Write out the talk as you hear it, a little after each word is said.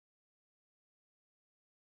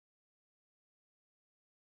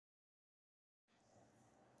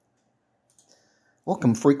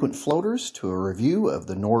Welcome, frequent floaters, to a review of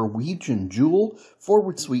the Norwegian Jewel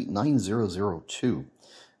Suite 9002.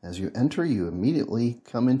 As you enter, you immediately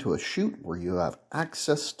come into a chute where you have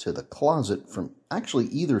access to the closet from actually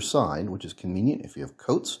either side, which is convenient if you have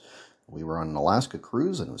coats. We were on an Alaska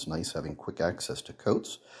cruise and it was nice having quick access to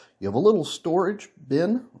coats. You have a little storage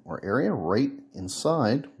bin or area right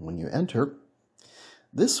inside when you enter.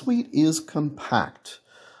 This suite is compact.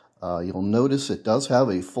 You'll notice it does have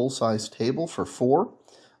a full-size table for four.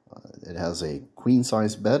 It has a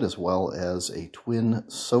queen-size bed as well as a twin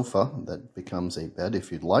sofa that becomes a bed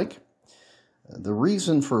if you'd like. The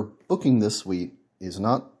reason for booking this suite is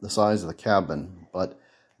not the size of the cabin, but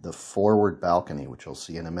the forward balcony, which you'll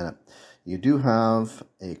see in a minute. You do have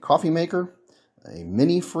a coffee maker, a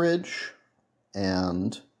mini fridge,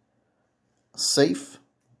 and a safe,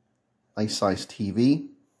 nice-sized TV,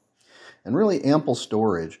 and really ample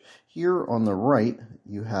storage. Here on the right,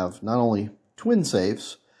 you have not only twin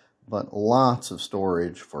safes, but lots of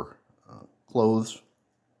storage for clothes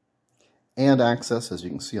and access, as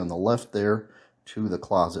you can see on the left there, to the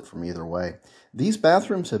closet from either way. These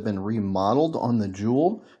bathrooms have been remodeled on the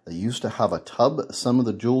Jewel. They used to have a tub. Some of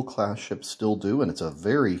the Jewel class ships still do, and it's a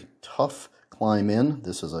very tough climb in.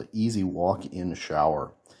 This is an easy walk-in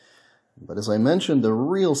shower. But as I mentioned, the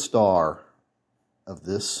real star of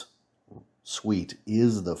this suite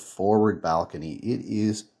is the forward balcony. It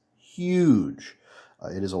is huge.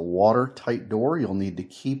 It is a watertight door. You'll need to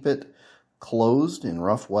keep it closed in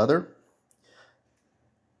rough weather.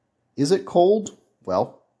 Is it cold?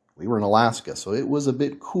 Well, we were in Alaska, so it was a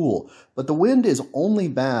bit cool. But the wind is only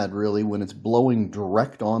bad, really, when it's blowing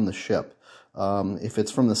direct on the ship. If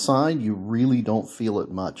it's from the side, you really don't feel it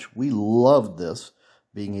much. We loved this,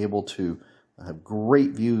 being able to have great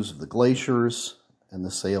views of the glaciers and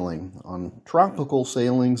the sailing. On tropical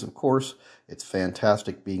sailings, of course, it's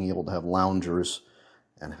fantastic being able to have loungers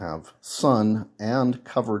and have sun and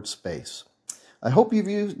covered space. I hope you've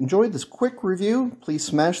enjoyed this quick review. Please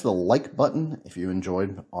smash the like button if you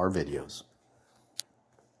enjoyed our videos.